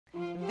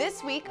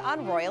This week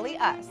on Royally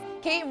Us,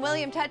 Kate and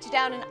William touch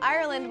down in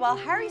Ireland while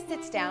Harry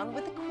sits down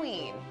with the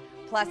Queen.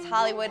 Plus,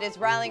 Hollywood is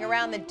rallying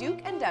around the Duke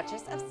and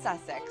Duchess of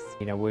Sussex.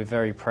 You know, we're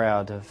very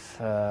proud of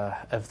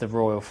the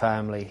royal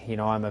family. You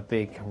know, I'm a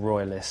big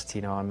royalist.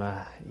 You know, I'm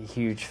a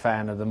huge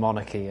fan of the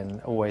monarchy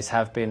and always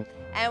have been.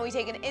 And we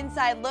take an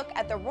inside look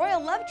at the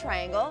royal love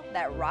triangle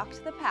that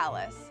rocked the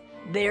palace.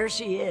 There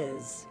she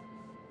is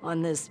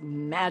on this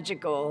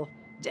magical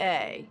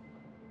day.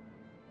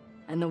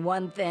 And the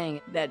one thing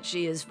that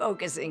she is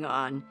focusing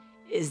on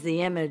is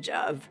the image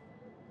of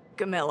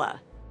Camilla.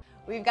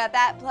 We've got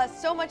that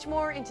plus so much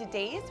more in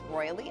today's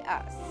Royally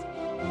Us.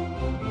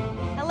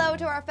 Hello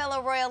to our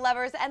fellow royal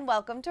lovers and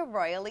welcome to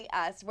Royally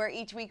Us, where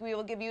each week we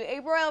will give you a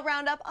royal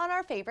roundup on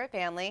our favorite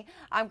family.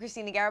 I'm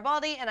Christina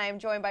Garibaldi and I am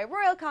joined by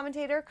royal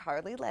commentator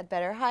Carly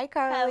Ledbetter. Hi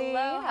Carly.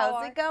 Hello.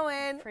 How's it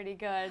going? Pretty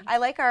good. I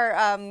like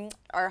our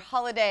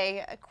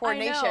holiday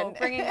coordination. I know,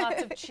 bringing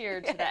lots of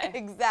cheer today.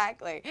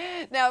 Exactly.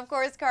 Now, of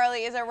course,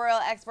 Carly is a royal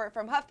expert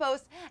from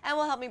HuffPost and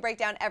will help me break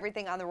down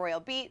everything on the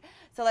royal beat.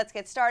 So let's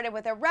get started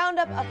with a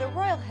roundup of the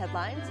royal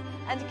headlines.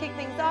 And to kick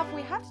things off,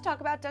 we have to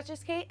talk about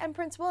Duchess Kate and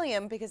Prince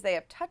William because they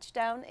have touched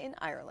down in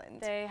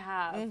Ireland. They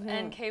have.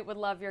 And Kate would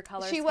love your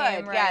color She scheme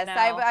would, right yes.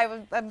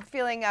 now. I'm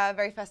feeling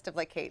very festive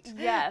like Kate.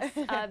 Yes.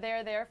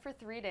 They're there for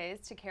 3 days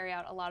to carry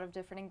out a lot of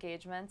different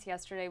engagements.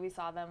 Yesterday we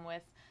saw them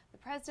with the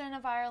President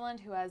of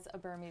Ireland, who has a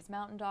Burmese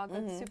mountain dog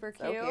that's super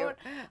cute. So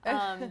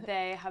cute.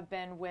 They have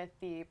been with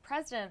the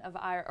President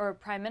of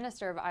Prime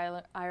Minister of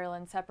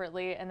Ireland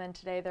separately, and then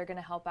today they're going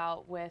to help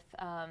out with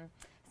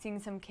seeing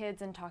some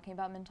kids and talking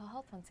about mental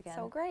health once again.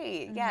 So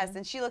great, yes.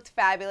 And she looked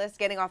fabulous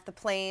getting off the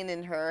plane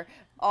in her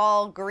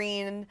all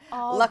green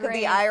Luck of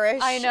the Irish.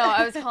 I know,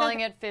 I was calling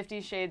it 50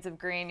 Shades of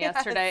Green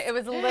yesterday. It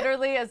was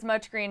literally as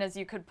much green as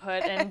you could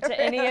put into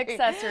any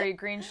accessory.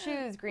 Green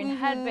shoes, green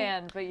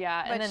headband, but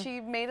yeah. But then,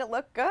 she made it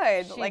look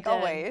good, like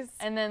always.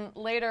 And then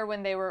later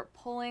when they were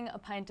pulling a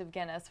pint of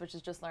Guinness, which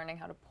is just learning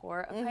how to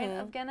pour a pint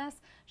of Guinness,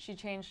 she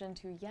changed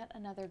into yet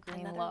another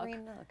green look.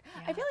 Yeah.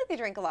 I feel like they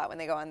drink a lot when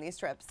they go on these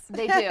trips.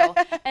 They do.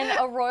 And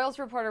a Royals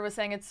reporter was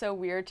saying it's so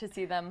weird to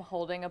see them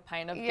holding a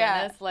pint of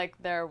Guinness like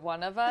they're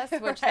one of us,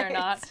 which they're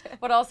not.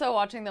 But also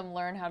watching them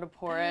learn how to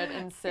pour it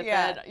and sip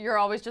it, you're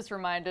always just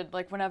reminded,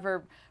 like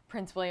whenever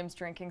Prince William's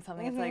drinking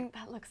something, it's like,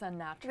 that looks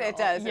unnatural. It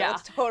does. Yeah. It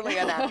looks totally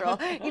unnatural.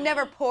 He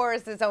never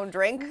pours his own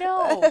drink.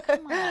 No,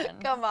 come on.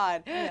 Come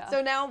on. Yeah.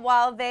 So now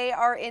while they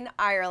are in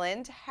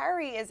Ireland,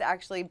 Harry is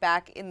actually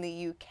back in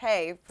the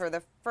UK for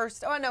the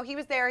first, oh no, he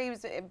was there. He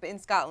was in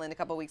Scotland a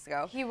couple weeks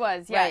ago. He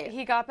was, yeah. Right.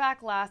 He got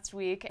back last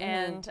week,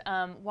 and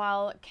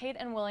while Kate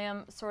and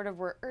William sort of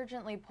were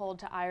urgently pulled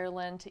to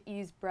Ireland to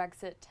ease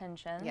Brexit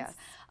tensions,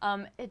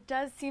 it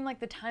does seem like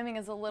the timing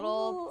is a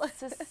little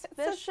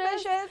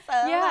suspicious.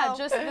 Yeah,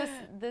 just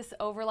this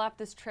overlap,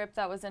 this trip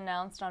that was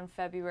announced on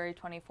February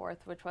 24th,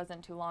 which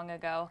wasn't too long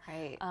ago.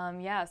 Right.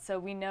 Yeah, so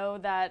we know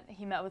that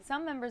he met with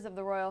some members of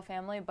the royal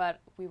family, but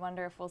we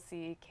wonder if we'll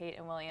see Kate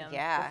and William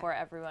before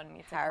everyone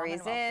meets Harry's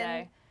at Commonwealth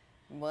Day.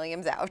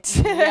 William's out.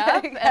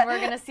 Yep, and we're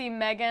going to see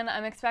Meghan.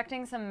 I'm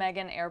expecting some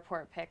Meghan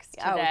airport pics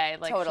today,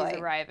 totally.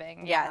 She's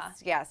arriving.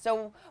 Yes, yeah.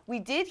 So we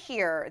did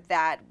hear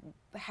that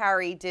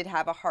Harry did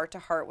have a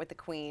heart-to-heart with the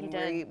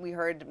Queen. We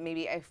heard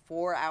maybe a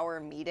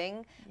 4-hour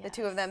meeting. The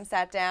two of them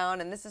sat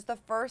down, and this is the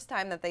first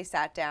time that they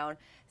sat down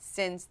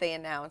since they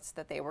announced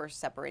that they were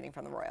separating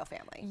from the royal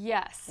family.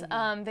 Yes,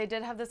 they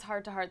did have this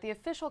heart-to-heart. The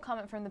official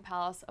comment from the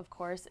palace, of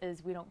course,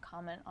 is we don't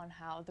comment on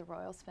how the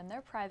royals spend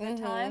their private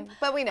time.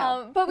 But we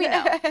know. But we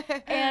know.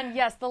 And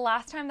yes, the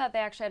last time that they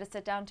actually had to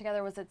sit down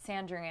together was at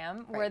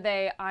Sandringham, where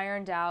they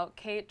ironed out,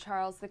 Kate,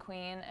 Charles, the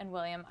Queen, and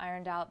William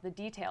ironed out the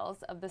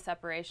details of the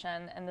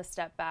separation and the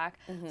step back.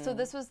 So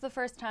this was the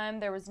first time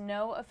there was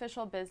no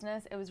official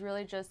business. It was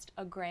really just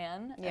a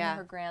gran and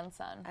her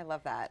grandson. I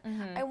love that.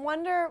 I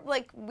wonder,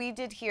 like, we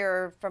did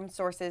hear from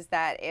sources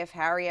that if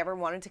Harry ever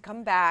wanted to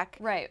come back,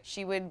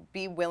 she would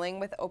be willing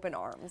with open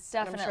arms.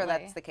 Definitely. I'm sure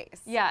that's the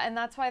case. Yeah, and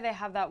that's why they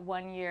have that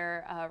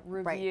 1-year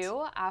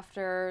review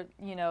after,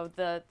 you know,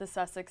 the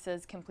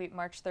Sussexes complete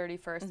March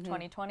 31st,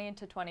 2020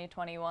 to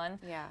 2021.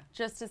 Yeah.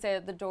 Just to say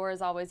that the door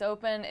is always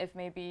open if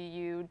maybe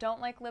you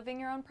don't like living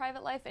your own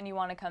private life and you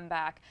want to come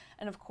back.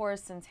 And of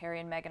course, since Harry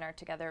and Meghan are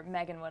together,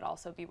 Meghan would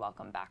also be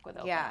welcomed back with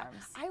open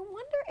arms. I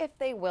wonder if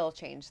they will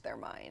change their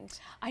mind.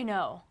 I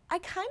know. I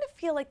kind of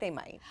feel like they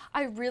might.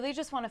 I really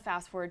just want to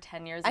fast forward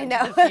 10 years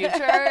into the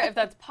future, if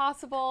that's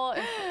possible,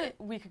 if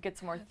we could get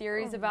some more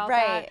theories about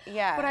that.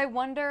 Yeah. But I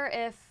wonder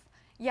if,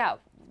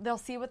 they'll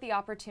see what the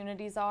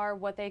opportunities are,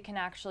 what they can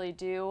actually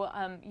do.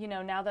 You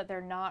know, now that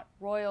they're not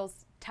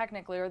royals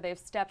technically, or they've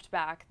stepped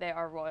back, they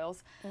are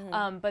royals,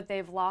 but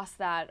they've lost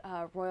that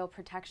royal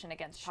protection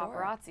against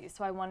paparazzi.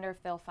 So I wonder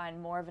if they'll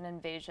find more of an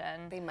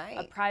invasion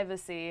of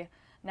privacy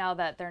now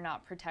that they're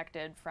not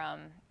protected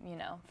from, you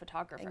know,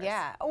 photographers.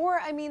 Yeah, or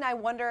I mean, I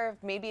wonder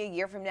if maybe a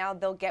year from now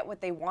they'll get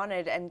what they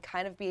wanted and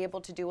kind of be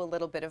able to do a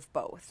little bit of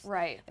both.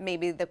 Right.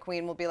 Maybe the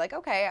Queen will be like,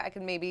 okay, I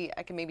can maybe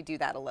do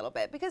that a little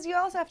bit, because you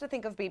also have to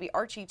think of baby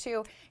Archie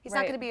too. He's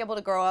not going to be able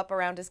to grow up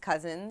around his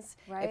cousins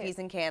if he's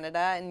in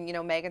Canada, and you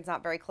know, Meghan's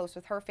not very close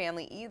with her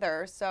family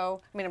either.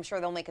 So I mean, I'm sure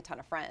they'll make a ton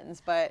of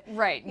friends, but you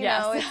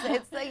know,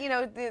 it's like, you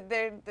know,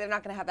 they're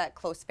not going to have that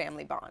close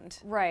family bond.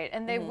 Right,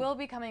 and they will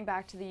be coming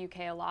back to the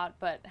UK a lot,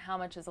 but how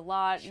much is a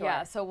lot? Sure.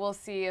 Yeah, so we'll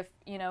see if,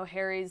 you know,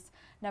 Harry's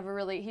never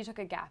really, he took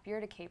a gap year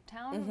to Cape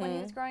Town when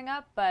he was growing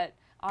up, but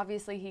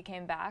obviously he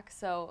came back,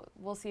 so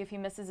we'll see if he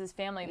misses his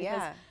family,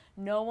 because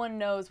no one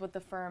knows what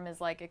the firm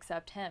is like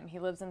except him. He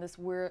lives in this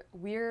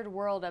weird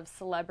world of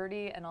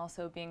celebrity and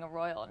also being a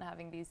royal and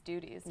having these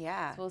duties.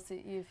 Yeah. So we'll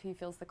see if he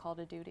feels the call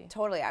to duty.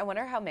 Totally. I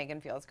wonder how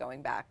Meghan feels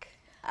going back.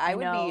 I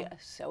would be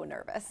so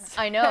nervous.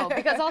 I know,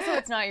 because also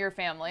it's not your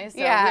family, so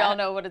we all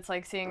know what it's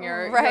like seeing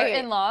your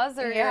in-laws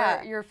or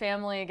your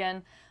family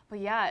again. But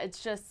yeah,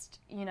 it's just,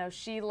 you know,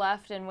 she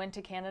left and went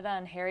to Canada,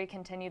 and Harry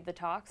continued the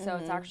talk, so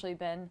it's actually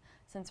been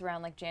since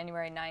around like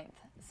January 9th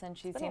since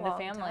she's seen the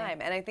family.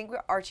 And I think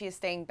Archie is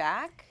staying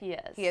back. He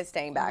is. He is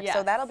staying back. Yes.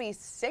 So that'll be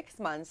 6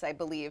 months, I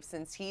believe,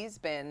 since he's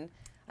been...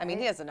 I mean,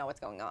 he doesn't know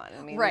what's going on.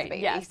 I mean, he's a baby,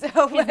 yes.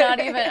 So he's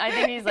not even, I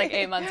think he's like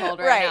 8 months old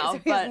right now. So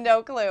he has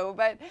no clue.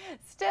 But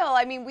still,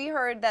 I mean, we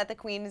heard that the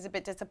Queen is a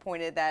bit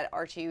disappointed that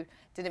Archie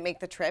didn't make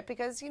the trip,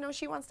 because, you know,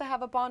 she wants to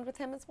have a bond with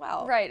him as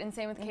well. Right, and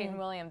same with Kate and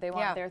William. They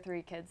want their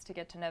 3 kids to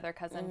get to know their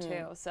cousin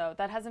too. So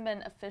that hasn't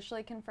been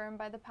officially confirmed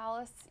by the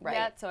palace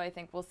yet, so I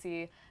think we'll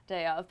see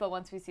day of. But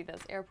once we see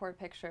those airport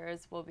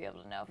pictures, we'll be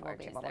able to know if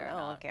Archie's there or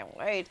not. I can't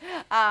wait.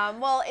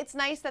 Well, it's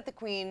nice that the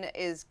Queen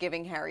is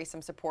giving Harry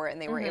some support,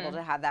 and they were able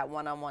to have that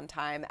one-on-one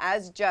time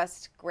as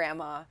just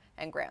grandma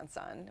and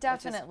grandson.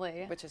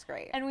 Definitely. Which is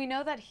great. And we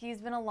know that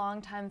he's been a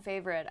longtime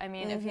favorite. I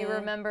mean, if you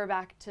remember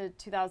back to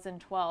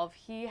 2012,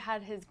 he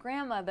had his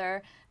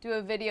grandmother do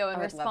a video in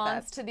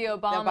response to the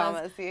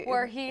Obamas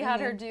where he had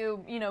her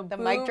do, you know, the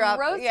mic drop.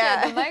 Roasted,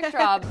 the mic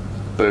drop.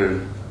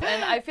 Boom.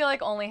 And I feel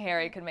like only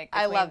Harry could make the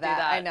Queen love that.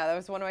 do that. I know. That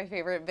was one of my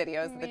favorite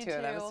videos of the two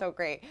of them. It was so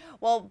great.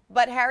 Well,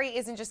 but Harry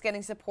isn't just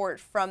getting support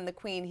from the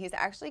Queen. He's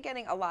actually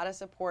getting a lot of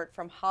support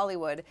from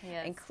Hollywood,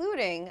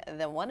 including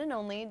the one and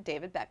only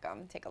David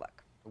Beckham. Take a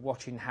look.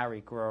 Watching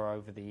Harry grow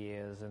over the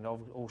years, and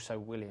also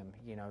William,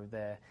 you know,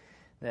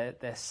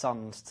 they're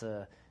sons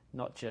to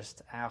not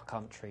just our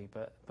country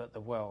but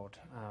the world,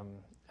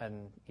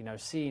 and you know,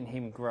 seeing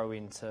him grow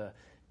into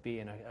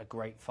being a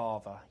great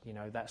father, you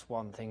know, that's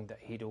one thing that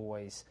he'd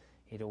always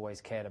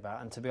cared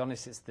about. And to be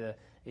honest, it's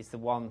the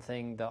one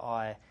thing that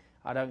I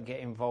don't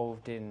get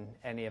involved in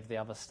any of the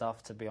other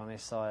stuff, to be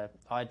honest.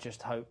 I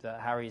just hope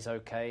that Harry's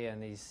okay,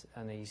 and he's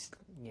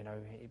you know,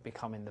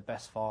 becoming the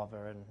best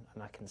father,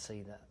 and I can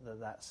see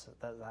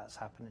that's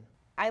happening.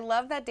 I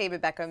love that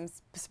David Beckham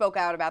spoke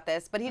out about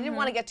this, but he didn't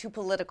want to get too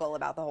political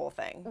about the whole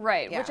thing.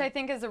 Right, which I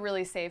think is a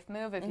really safe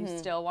move if you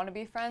still want to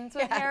be friends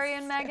with Harry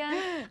and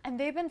Meghan. And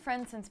they've been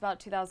friends since about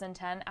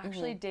 2010.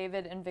 Actually,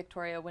 David and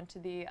Victoria went to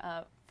the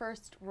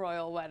first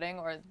royal wedding,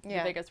 or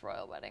the biggest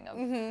royal wedding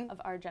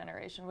of our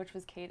generation, which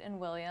was Kate and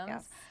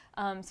William's.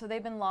 So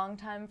they've been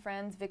longtime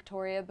friends.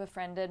 Victoria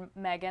befriended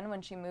Meghan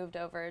when she moved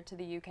over to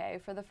the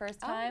UK for the first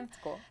time.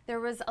 That's cool. There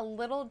was a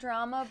little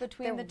drama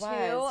between the two,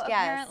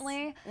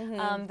 apparently,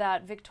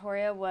 that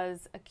Victoria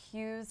was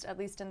accused, at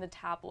least in the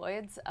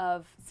tabloids,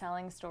 of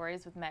selling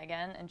stories with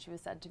Meghan, and she was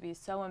said to be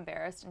so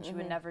embarrassed, and she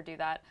would never do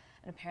that.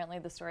 And apparently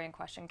the story in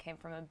question came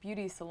from a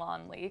beauty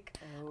salon leak.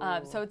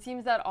 So it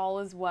seems that all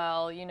is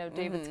well. You know,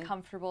 David's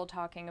comfortable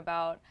talking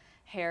about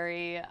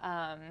Harry.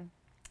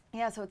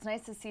 Yeah, so it's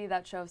nice to see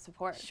that show of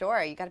support.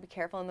 Sure, you got to be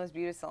careful in those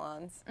beauty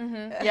salons.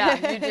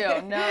 Yeah, you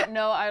do.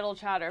 No idle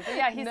chatter. But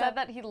yeah, he said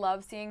that he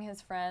loves seeing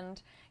his friend,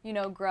 you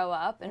know, grow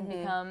up and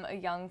become a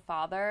young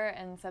father,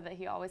 and said that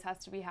he always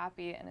has to be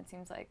happy, and it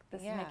seems like this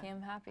is making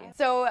him happy.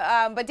 So,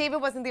 but David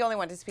wasn't the only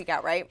one to speak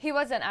out, right? He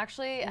wasn't.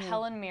 Actually,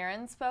 Helen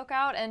Mirren spoke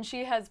out, and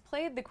she has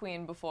played the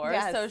Queen before,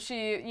 so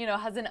she, you know,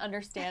 has an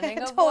understanding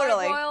of what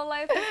royal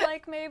life is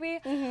like, maybe.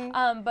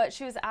 But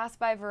she was asked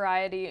by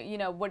Variety, you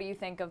know, what do you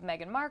think of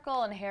Meghan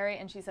Markle and Harry?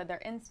 And she said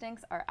their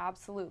instincts are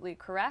absolutely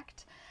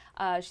correct.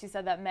 She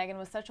said that Meghan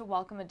was such a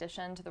welcome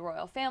addition to the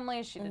royal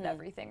family. She did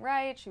everything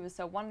right. She was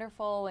so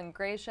wonderful and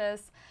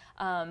gracious.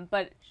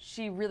 But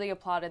she really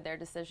applauded their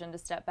decision to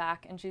step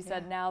back. And she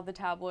said now the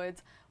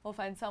tabloids will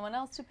find someone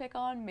else to pick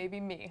on, maybe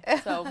me.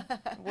 So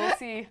we'll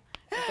see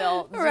if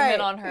they'll zoom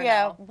in on her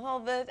now.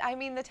 Well, I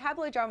mean, the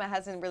tabloid drama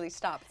hasn't really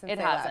stopped since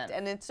they left.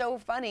 And it's so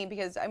funny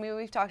because, I mean,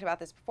 we've talked about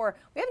this before.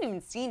 We haven't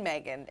even seen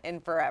Meghan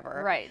in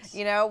forever. Right.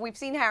 You know, we've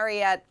seen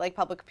Harry at, like,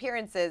 public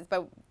appearances,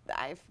 but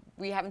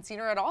we haven't seen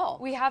her at all.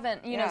 We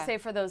haven't, you know,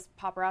 save for those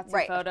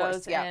paparazzi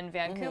photos in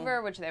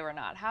Vancouver, which they were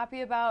not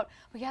happy about.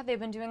 But yeah, they've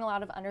been doing a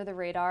lot of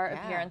under-the-radar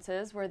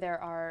appearances where there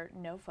are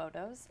no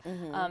photos.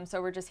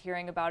 So we're just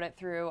hearing about it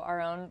through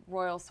our own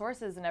royal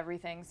sources and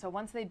everything. So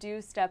once they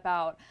do step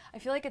out, I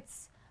feel like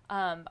it's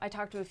I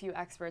talked to a few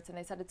experts, and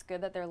they said it's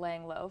good that they're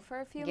laying low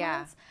for a few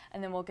months,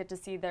 and then we'll get to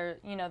see their,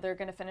 they're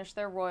going to finish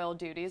their royal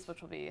duties,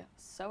 which will be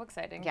so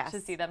exciting to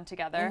see them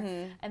together.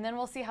 And then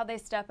we'll see how they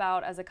step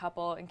out as a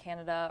couple in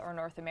Canada or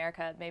North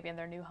America, maybe in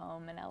their new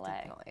home in LA.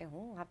 Definitely.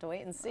 We'll have to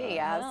wait and see.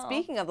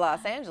 Speaking of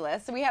Los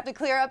Angeles, we have to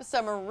clear up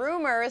some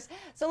rumors.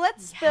 So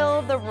let's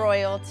spill the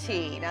royal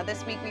tea. Now,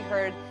 this week we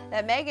heard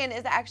that Meghan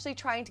is actually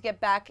trying to get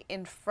back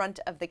in front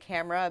of the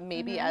camera,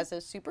 maybe as a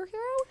superhero.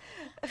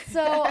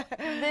 So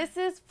this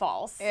is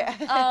false.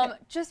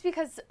 Just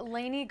because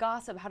Lainey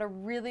Gossip had a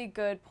really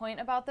good point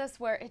about this,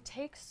 where it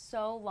takes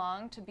so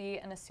long to be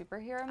in a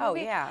superhero movie. Oh,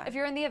 yeah. If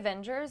you're in the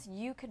Avengers,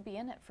 you could be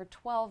in it for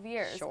 12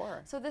 years.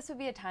 Sure. So this would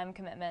be a time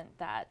commitment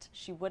that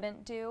she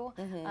wouldn't do,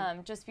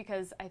 just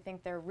because I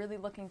think they're really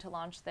looking to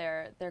launch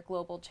their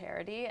global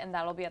charity, and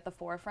that'll be at the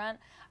forefront.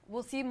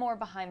 We'll see more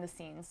behind the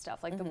scenes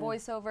stuff, like the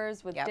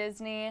voiceovers with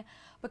Disney.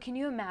 But can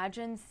you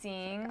imagine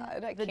seeing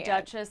the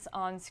Duchess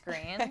on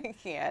screen? I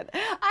can't.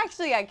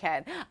 Actually, I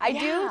can. I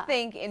do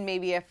think in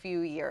maybe a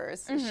few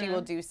years she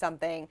will do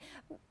something.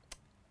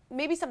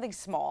 Maybe something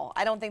small.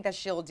 I don't think that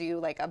she'll do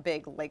like a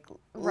big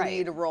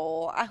lead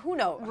role. Who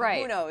knows?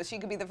 Who knows? She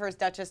could be the first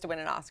Duchess to win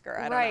an Oscar.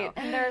 I don't know.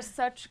 And there's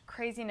such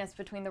craziness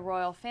between the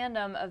royal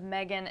fandom of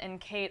Meghan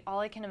and Kate. All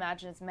I can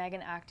imagine is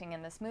Meghan acting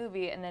in this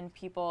movie, and then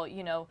people,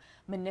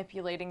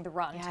 manipulating the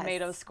Rotten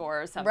Tomatoes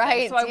score or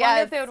something. So I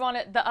wonder if they would want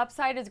it. The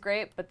upside is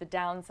great, but the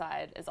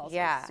downside is also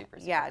super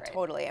great.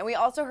 Totally. And we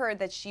also heard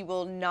that she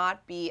will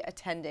not be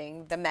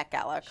attending the Met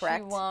Gala, correct?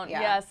 She won't.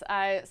 Yes,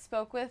 I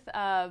spoke with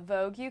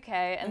Vogue UK,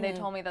 and they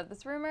told me that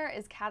this rumor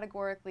is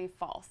categorically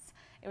false.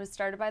 It was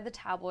started by the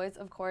tabloids,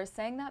 of course,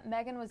 saying that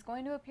Meghan was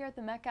going to appear at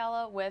the Met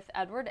Gala with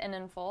Edward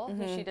Enninful,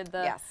 who she did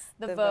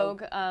the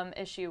Vogue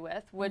issue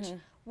with, which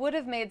would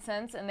have made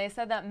sense. And they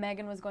said that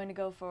Meghan was going to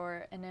go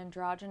for an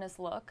androgynous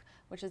look,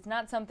 which is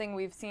not something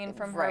we've seen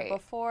from her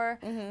before.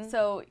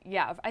 So,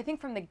 yeah, I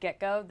think from the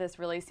get-go, this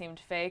really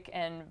seemed fake,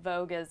 and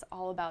Vogue is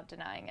all about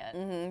denying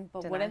it.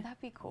 But wouldn't that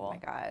be cool? Oh, my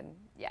God.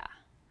 Yeah.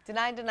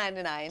 Deny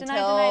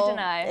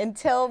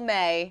until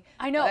May.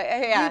 I know.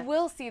 We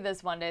will see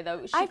this one day,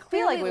 though. I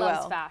feel like we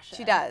loves will. Fashion.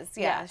 She does.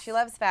 Yeah. She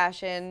loves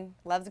fashion.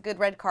 Loves a good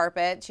red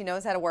carpet. She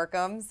knows how to work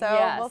them.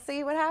 So we'll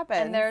see what happens.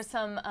 And there are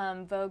some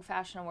Vogue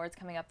Fashion Awards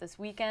coming up this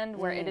weekend,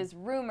 where it is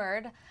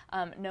rumored,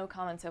 no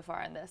comment so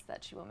far on this,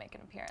 that she will make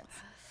an appearance.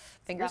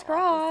 Fingers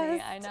crossed.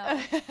 I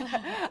know.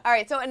 All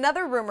right, so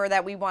another rumor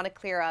that we want to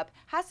clear up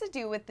has to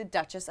do with the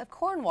Duchess of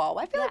Cornwall.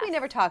 I feel like we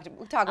never talk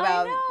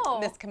about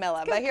Miss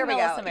Camilla, but here we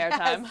go. Some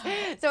airtime.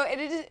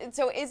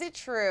 So is it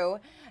true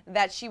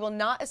that she will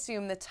not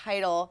assume the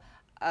title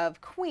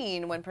of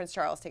Queen when Prince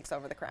Charles takes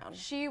over the crown?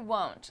 She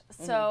won't.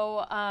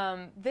 So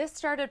this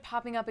started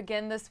popping up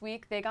again this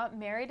week. They got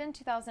married in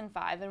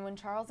 2005, and when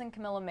Charles and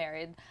Camilla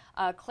married,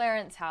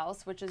 Clarence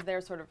House, which is their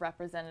sort of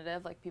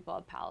representative, like people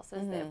have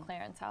palaces, they have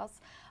Clarence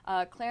House.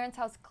 Clarence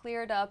House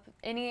cleared up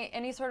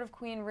any sort of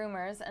Queen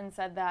rumors and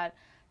said that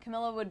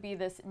Camilla would be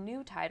this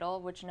new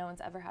title, which no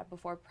one's ever had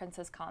before,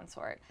 Princess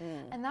Consort.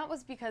 And that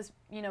was because,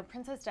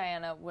 Princess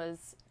Diana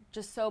was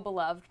just so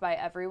beloved by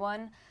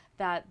everyone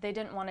that they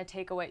didn't want to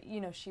take away,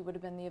 she would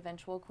have been the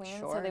eventual queen,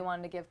 so they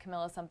wanted to give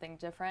Camilla something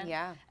different.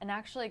 And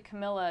actually,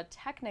 Camilla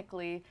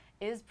technically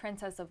is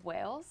Princess of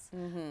Wales,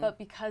 but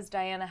because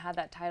Diana had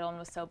that title and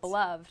was so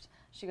beloved,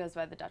 she goes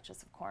by the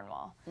Duchess of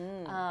Cornwall.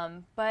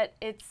 But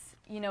it's,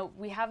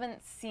 we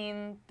haven't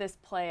seen this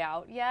play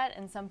out yet,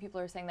 and some people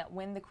are saying that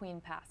when the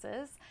queen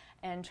passes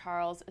and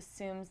Charles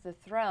assumes the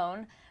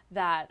throne,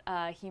 that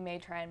he may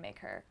try and make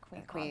her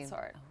queen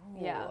consort.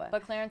 Yeah,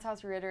 but Clarence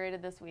House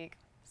reiterated this week,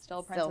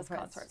 still Princess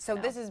Consort. So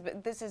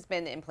this has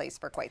been in place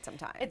for quite some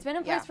time. It's been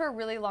in place for a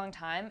really long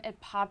time. It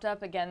popped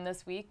up again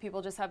this week.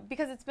 People just have,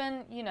 because it's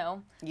been,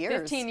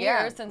 15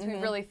 years since we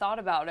really thought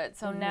about it.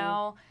 So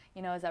now,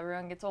 as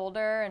everyone gets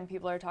older and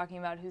people are talking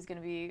about who's going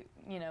to be,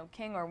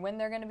 king or when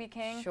they're going to be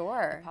king,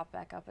 it popped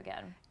back up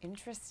again.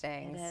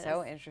 Interesting.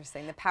 So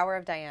interesting. The power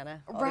of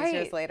Diana all these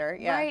years later.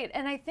 Right.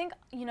 And I think,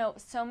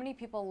 so many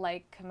people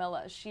like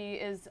Camilla. She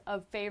is a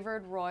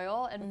favored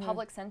royal, and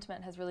public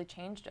sentiment has really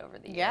changed over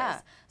the years.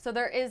 So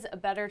there is a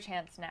better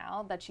chance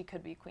now that she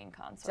could be queen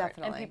consort.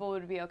 Definitely. And people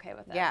would be okay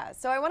with that. Yeah.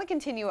 So I want to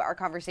continue our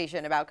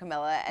conversation about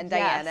Camilla and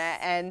Diana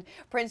and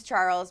Prince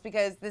Charles,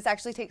 because this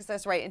actually takes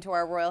us right into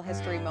our royal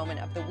history moment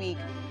of the week.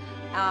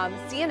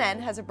 CNN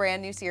has a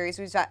brand new series.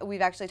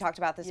 We've actually talked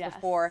about this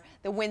before.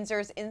 The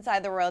Windsors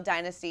Inside the Royal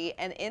Dynasty.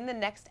 And in the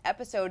next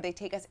episode, they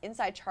take us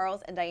inside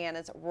Charles and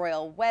Diana's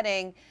royal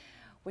wedding,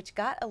 which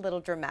got a little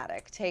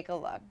dramatic. Take a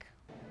look.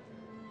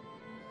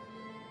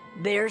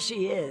 There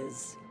she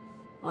is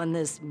on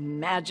this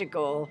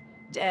magical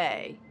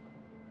day.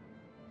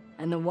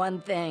 And the one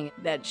thing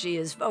that she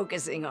is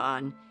focusing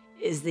on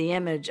is the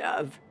image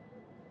of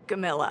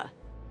Camilla.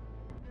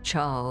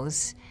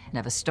 Charles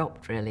never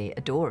stopped really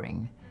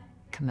adoring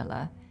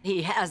Camilla.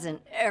 He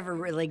hasn't ever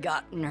really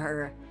gotten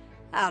her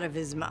out of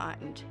his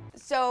mind.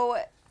 So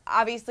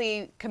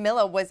obviously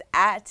Camilla was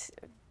at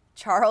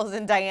Charles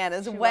and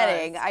Diana's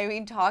wedding. Was. I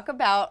mean, talk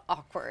about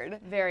awkward.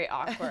 Very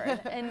awkward.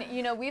 And,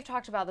 you know, we've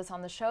talked about this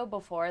on the show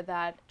before,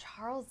 that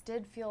Charles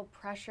did feel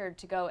pressured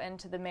to go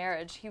into the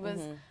marriage. He was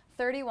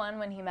 31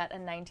 when he met a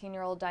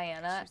 19-year-old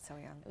Diana. She was so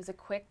young. It was a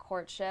quick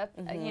courtship,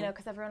 you know,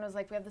 because everyone was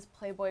like, we have this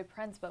Playboy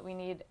prince, but we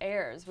need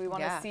heirs. We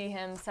want to see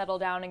him settle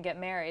down and get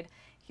married.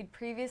 He'd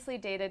previously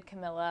dated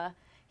Camilla.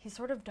 He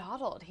sort of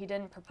dawdled. He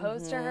didn't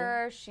propose to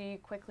her. She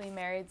quickly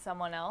married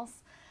someone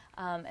else.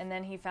 And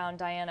then he found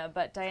Diana.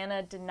 But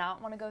Diana did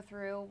not want to go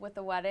through with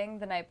the wedding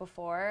the night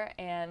before.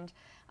 And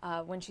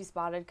when she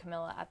spotted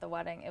Camilla at the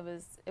wedding, it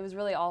was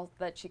really all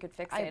that she could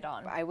fixate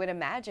on. I would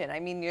imagine. I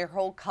mean, your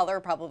whole color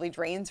probably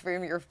drains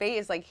from your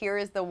face. Like, here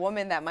is the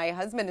woman that my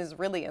husband is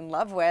really in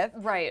love with.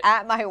 Right.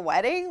 At my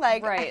wedding.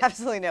 Like, right.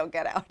 Absolutely no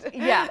get out.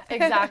 Yeah,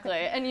 exactly.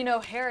 And, you know,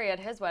 Harry at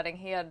his wedding,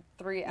 he had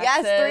 3 exes.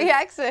 Yes, 3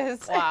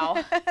 exes.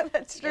 Wow.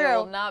 That's true. It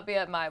will not be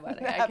at my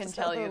wedding. I can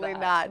tell you that. Absolutely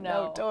not.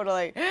 No,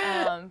 totally.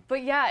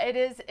 But yeah,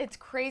 it's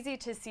crazy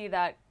to see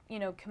that, you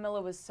know,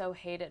 Camilla was so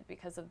hated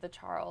because of the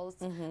Charles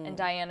and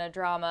Diana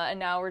drama, and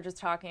now we're just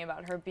talking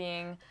about her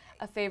being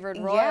a favored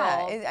royal.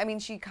 Yeah, I mean,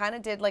 she kind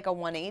of did like a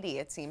 180,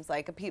 it seems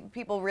like.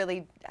 People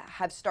really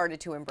have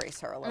started to embrace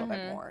her a little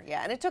bit more.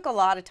 Yeah, and it took a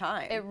lot of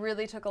time. It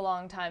really took a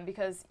long time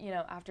because, you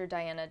know, after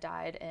Diana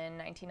died in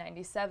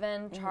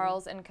 1997,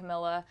 Charles and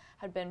Camilla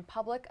had been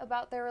public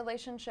about their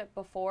relationship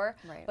before,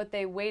 but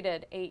they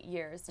waited 8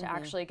 years to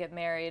actually get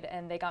married,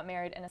 and they got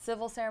married in a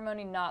civil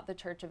ceremony, not the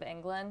Church of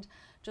England,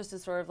 just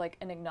as sort of like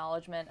an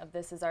acknowledgement of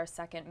this is our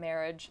second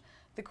marriage.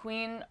 The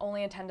Queen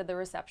only attended the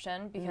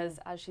reception because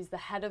as she's the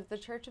head of the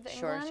Church of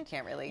England. Sure, she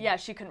can't really. Yeah,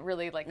 she couldn't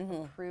really like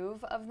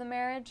approve of the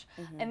marriage.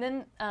 And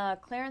then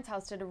Clarence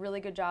House did a really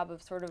good job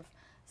of sort of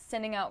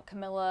sending out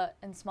Camilla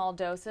in small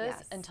doses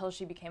until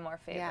she became more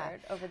favored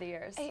over the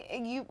years.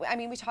 I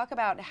mean, we talk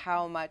about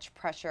how much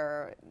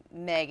pressure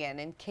Meghan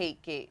and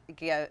Kate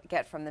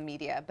get from the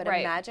media, but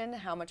imagine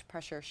how much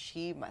pressure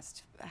she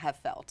must have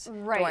felt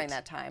during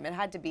that time. It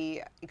had to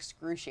be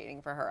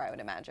excruciating for her, I would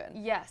imagine.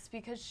 Yes,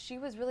 because she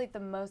was really the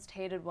most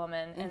hated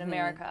woman in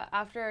America.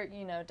 After,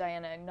 you know,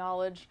 Diana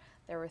acknowledged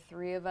there were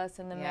 3 of us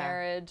in the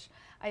marriage.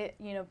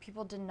 You know,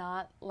 people did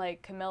not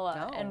like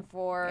Camilla, and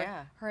for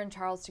her and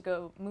Charles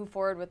to move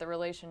forward with the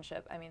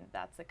relationship, I mean,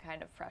 that's the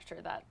kind of pressure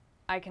that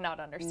I cannot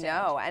understand.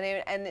 No,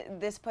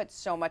 and this puts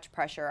so much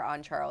pressure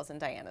on Charles and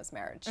Diana's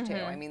marriage too.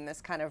 I mean, this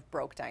kind of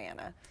broke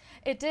Diana.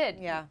 It did.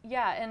 Yeah.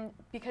 Yeah, and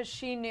because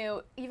she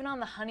knew, even on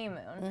the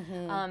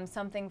honeymoon,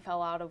 something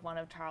fell out of one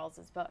of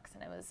Charles's books,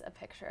 and it was a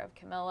picture of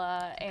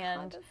Camilla,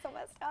 and that's so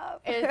messed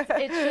up.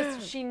 It's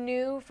just, she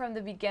knew from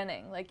the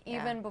beginning, like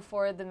even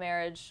before the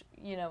marriage,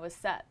 you know, was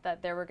set,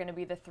 that there were going to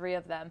be the 3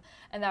 of them,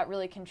 and that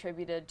really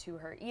contributed to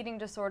her eating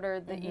disorder.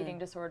 The eating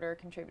disorder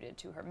contributed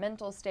to her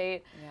mental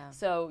state.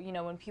 So, you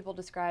know, when people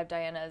describe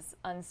Diana as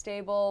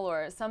unstable,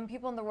 or some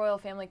people in the royal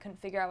family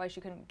couldn't figure out why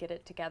she couldn't get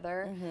it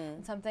together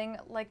and something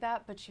like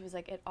that, but she was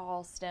like, it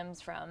all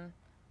stems from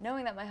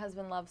knowing that my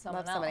husband loves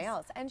someone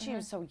else. And she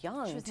was so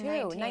young, she was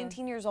too,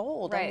 19 years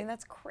old. I mean,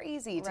 that's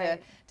crazy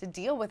to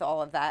deal with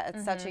all of that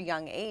at such a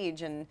young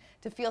age, and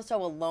to feel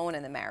so alone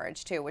in the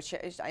marriage, too, which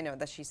I know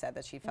that she said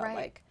that she felt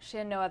like. She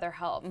had no other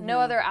help, no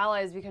other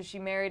allies, because she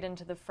married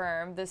into the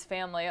firm, this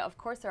family. Of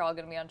course, they're all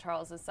going to be on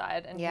Charles's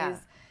side, and he's,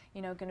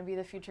 you know, going to be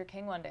the future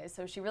king one day.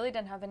 So she really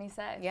didn't have any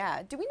say.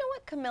 Yeah. Do we know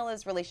what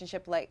Camilla's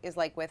relationship is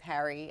like with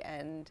Harry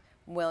and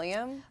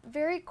William?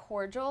 Very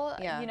cordial.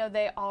 You know,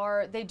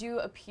 they do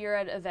appear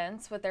at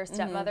events with their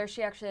stepmother.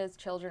 She actually has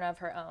children of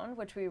her own,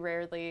 which we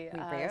rarely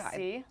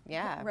see.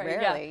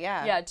 Rarely.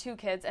 Yeah, 2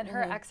 kids, and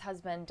her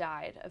ex-husband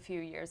died a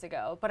few years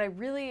ago. But I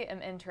really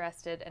am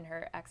interested in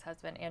her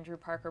ex-husband, Andrew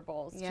Parker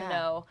Bowles, to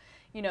know,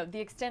 you know, the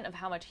extent of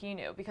how much he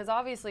knew, because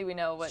obviously we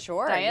know what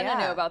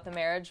Diana knew about the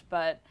marriage,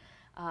 but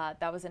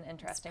that was an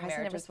interesting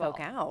marriage as well.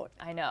 Never spoke out.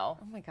 I know.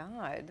 Oh my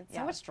God,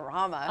 so much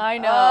drama. I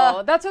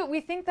know. That's what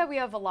we think, that we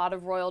have a lot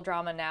of royal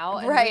drama now,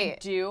 and we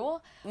do.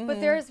 But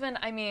there's been,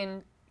 I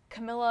mean,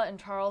 Camilla and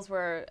Charles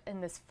were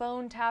in this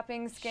phone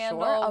tapping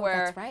scandal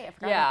where that's right. I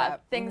forgot about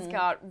that. Things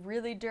got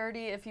really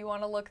dirty, if you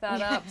want to look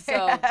that up.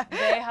 So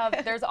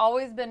there's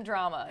always been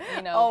drama,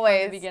 you know,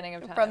 always, from the beginning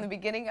of time. From the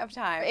beginning of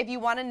time. If you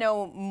want to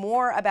know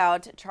more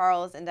about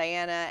Charles and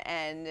Diana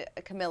and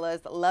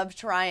Camilla's love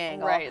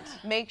triangle,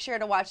 make sure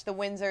to watch The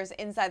Windsors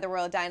Inside the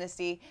Royal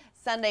Dynasty,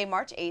 Sunday,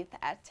 March 8th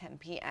at 10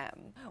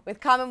 p.m. With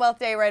Commonwealth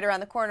Day right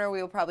around the corner,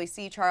 we will probably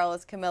see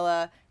Charles,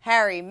 Camilla,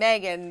 Harry,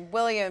 Meghan,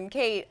 William,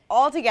 Kate,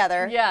 all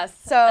together. Yes,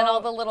 so, and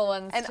all the little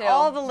ones, and too.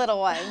 all the little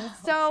ones.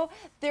 So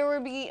there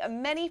will be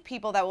many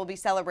people that will be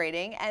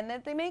celebrating, and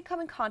that they may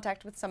come in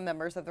contact with some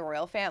members of the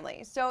royal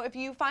family. So if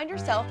you find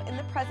yourself in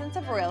the presence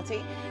of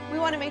royalty, we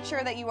want to make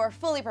sure that you are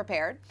fully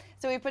prepared.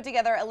 So we put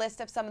together a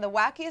list of some of the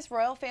wackiest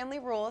royal family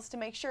rules to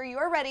make sure you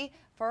are ready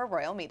for a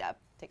royal meetup.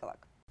 Take a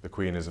look. The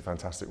Queen is a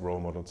fantastic role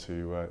model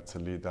to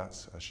lead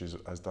that, as she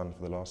has done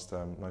for the last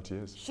 90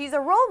 years. She's a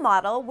role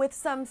model with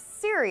some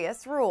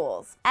serious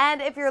rules. And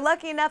if you're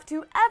lucky enough to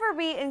ever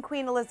be in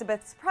Queen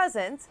Elizabeth's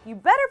presence, you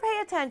better pay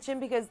attention,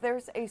 because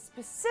there's a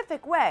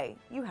specific way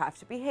you have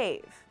to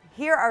behave.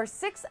 Here are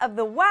 6 of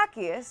the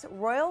wackiest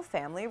royal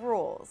family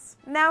rules.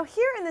 Now,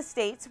 here in the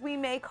States, we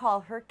may call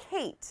her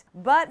Kate,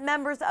 but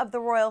members of the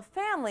royal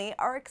family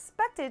are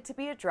expected to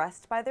be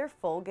addressed by their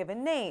full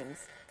given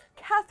names.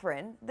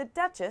 Catherine, the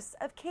Duchess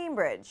of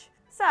Cambridge.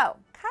 So,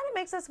 kind of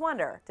makes us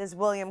wonder, does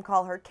William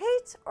call her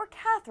Kate or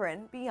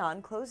Catherine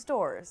beyond closed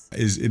doors?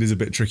 It is a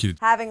bit tricky.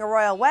 Having a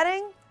royal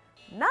wedding?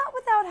 Not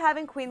without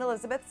having Queen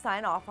Elizabeth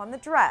sign off on the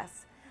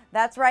dress.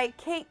 That's right,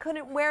 Kate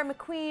couldn't wear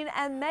McQueen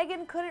and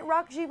Meghan couldn't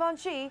rock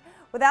Givenchy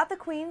without the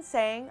Queen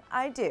saying,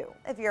 I do.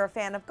 If you're a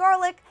fan of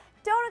garlic,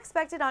 don't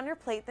expect it on your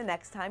plate the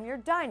next time you're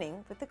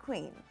dining with the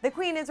Queen. The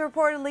Queen is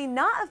reportedly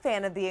not a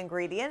fan of the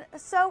ingredient,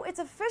 so it's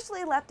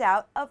officially left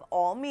out of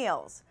all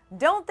meals.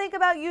 Don't think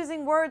about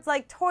using words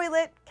like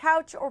toilet,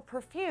 couch, or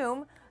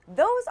perfume.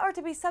 Those are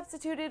to be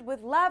substituted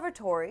with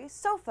lavatory,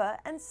 sofa,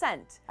 and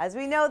scent. As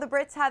we know, the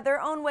Brits have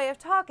their own way of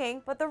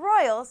talking, but the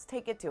royals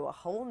take it to a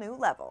whole new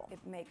level.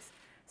 It makes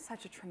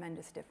such a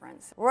tremendous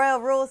difference. Royal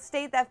rules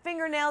state that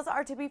fingernails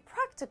are to be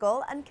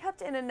practical and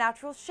kept in a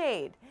natural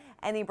shade.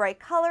 Any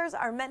bright colors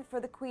are meant for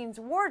the Queen's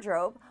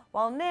wardrobe,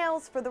 while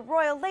nails for the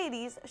royal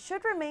ladies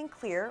should remain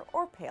clear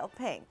or pale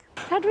pink.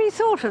 Had we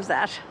thought of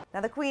that?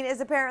 Now, the Queen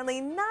is apparently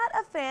not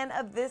a fan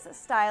of this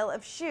style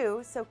of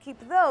shoe, so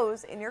keep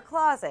those in your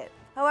closet.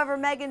 However,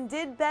 Meghan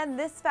did bend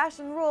this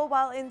fashion rule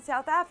while in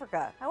South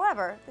Africa.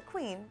 However, the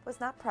Queen was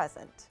not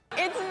present.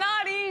 It's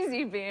not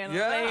easy being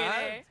a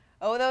lady.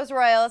 Oh, those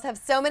royals have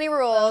so many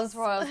rules. Those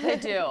royals, they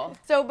do.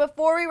 So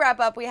before we wrap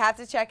up, we have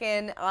to check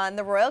in on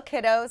the royal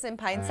kiddos in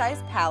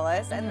Pine-Sized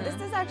Palace. And this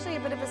is actually a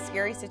bit of a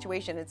scary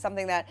situation. It's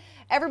something that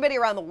everybody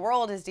around the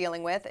world is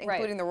dealing with,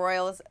 including the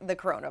royals, the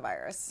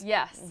coronavirus.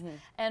 Yes.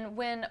 And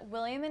when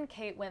William and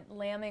Kate went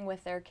lambing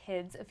with their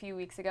kids a few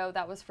weeks ago,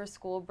 that was for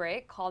school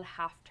break, called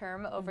half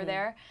term over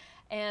there.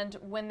 And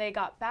when they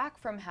got back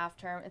from half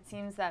term, it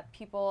seems that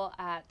people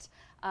at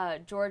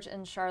George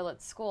and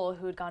Charlotte's school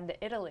who had gone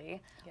to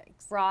Italy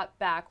brought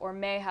back, or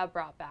may have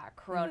brought back,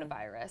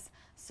 coronavirus.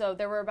 So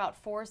there were about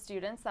 4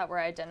 students that were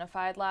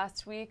identified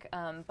last week.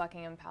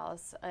 Buckingham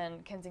Palace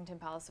and Kensington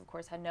Palace, of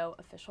course, had no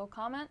official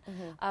comment.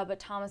 But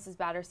Thomas's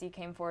Battersea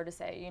came forward to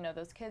say, you know,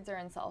 those kids are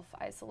in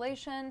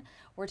self-isolation.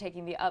 We're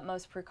taking the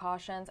utmost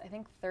precautions. I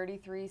think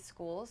 33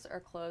 schools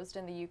are closed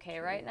in the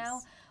UK right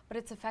now. But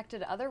it's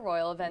affected other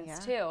royal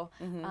events too.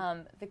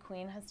 The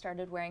Queen has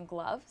started wearing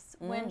gloves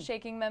when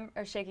shaking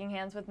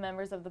hands with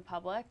members of the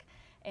public,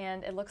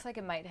 and it looks like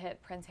it might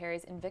hit Prince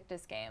Harry's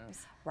Invictus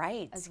Games.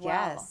 As well.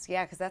 Yes,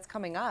 yeah, because that's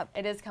coming up.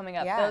 It is coming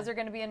up. Those are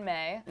going to be in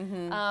May.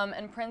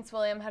 And Prince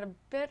William had a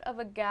bit of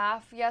a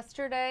gaffe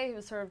yesterday. He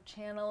was sort of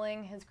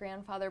channeling his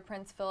grandfather,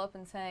 Prince Phillip,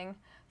 and saying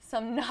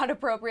some not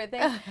appropriate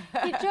things.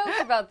 He joked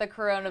about the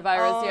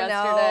coronavirus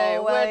yesterday,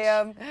 no,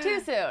 William. which too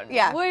soon.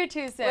 Yeah, way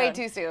too soon. Way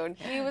too soon.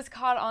 He was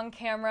caught on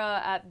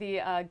camera at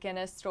the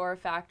Guinness store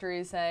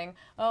factory saying,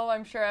 "Oh,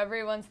 I'm sure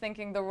everyone's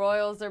thinking the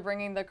royals are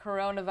bringing the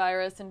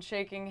coronavirus and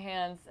shaking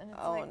hands." And it's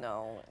like,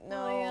 no,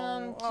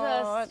 William,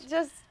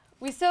 just.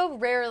 We so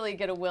rarely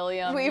get a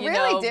William,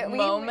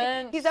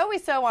 moment. He's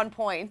always so on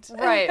point.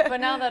 Right, but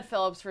now that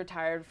Philip's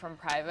retired from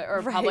private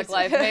or public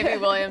life, maybe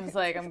William's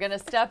like, I'm gonna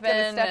step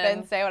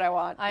in, say what I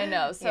want. I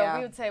know. So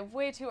we would say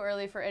way too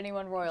early for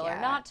anyone royal or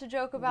not to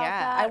joke about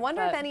that. I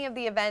wonder if any of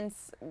the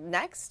events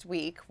next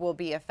week will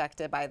be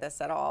affected by this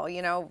at all.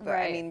 You know,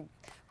 I mean,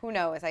 who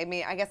knows? I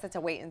mean, I guess it's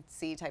a wait and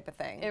see type of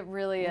thing. It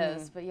really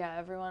is. But yeah,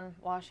 everyone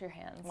wash your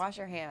hands. Wash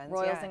your hands.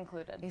 Royals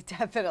included.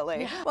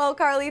 Definitely. Well,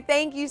 Carly,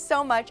 thank you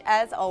so much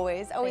as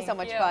always. Always so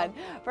much fun.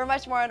 For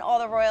much more on all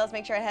the royals,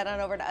 make sure to head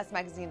on over to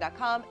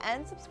usmagazine.com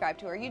and subscribe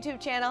to our YouTube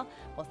channel.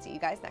 We'll see you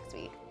guys next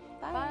week.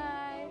 Bye.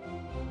 Bye.